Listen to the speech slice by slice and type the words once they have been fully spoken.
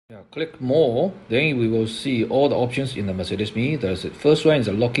Click more, then we will see all the options in the Mercedes Mini. The first one is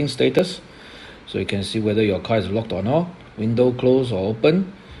the locking status, so you can see whether your car is locked or not. Window closed or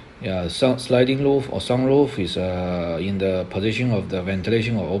open. Sliding roof or sunroof is in the position of the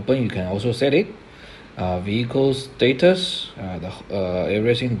ventilation or open. You can also set it. Vehicle status,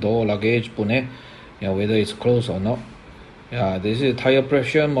 everything, door, luggage, bonnet, whether it's closed or not. This is tire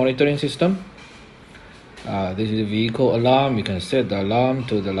pressure monitoring system. This is the vehicle alarm. You can set the alarm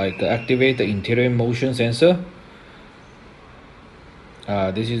to activate the interior motion sensor.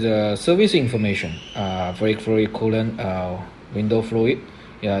 This is the service information. Brake fluid, coolant, window fluid.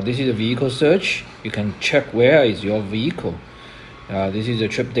 This is the vehicle search. You can check where is your vehicle. This is the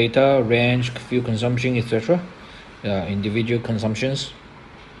trip data, range, fuel consumption, etc. Individual consumptions.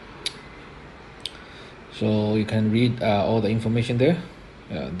 So you can read all the information there.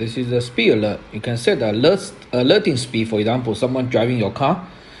 This is the speed alert. You can set the alerting speed. For example, someone driving your car,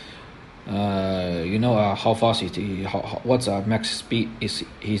 how fast is he, what's the max speed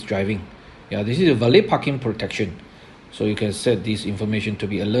he's driving. This is a valet parking protection, so you can set this information to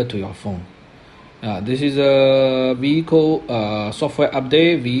be alert to your phone. This is a vehicle software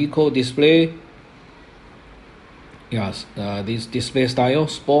update, vehicle display. This display style,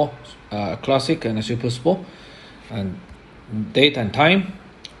 sport, classic, and a super sport, and date and time,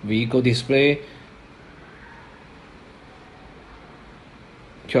 vehicle display.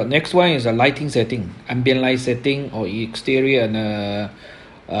 Sure. Next one is a lighting setting, ambient light setting, or exterior and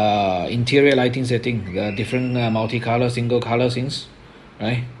interior lighting setting. The different multi-color, single color things,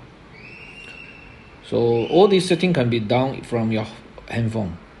 right? So all these settings can be done from your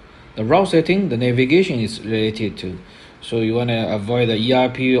handphone. The route setting, the navigation is related to. So you want to avoid the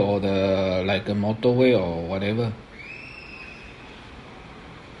ERP or the a motorway or whatever.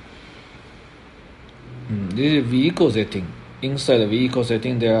 This is vehicle setting. Inside the vehicle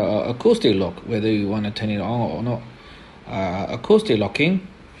setting, there are acoustic lock, whether you want to turn it on or not. Acoustic locking,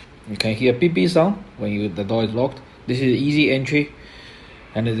 you can hear beep beep sound when the door is locked. This is easy entry,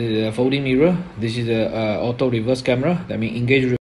 and this is a folding mirror. This is the auto reverse camera. That means engage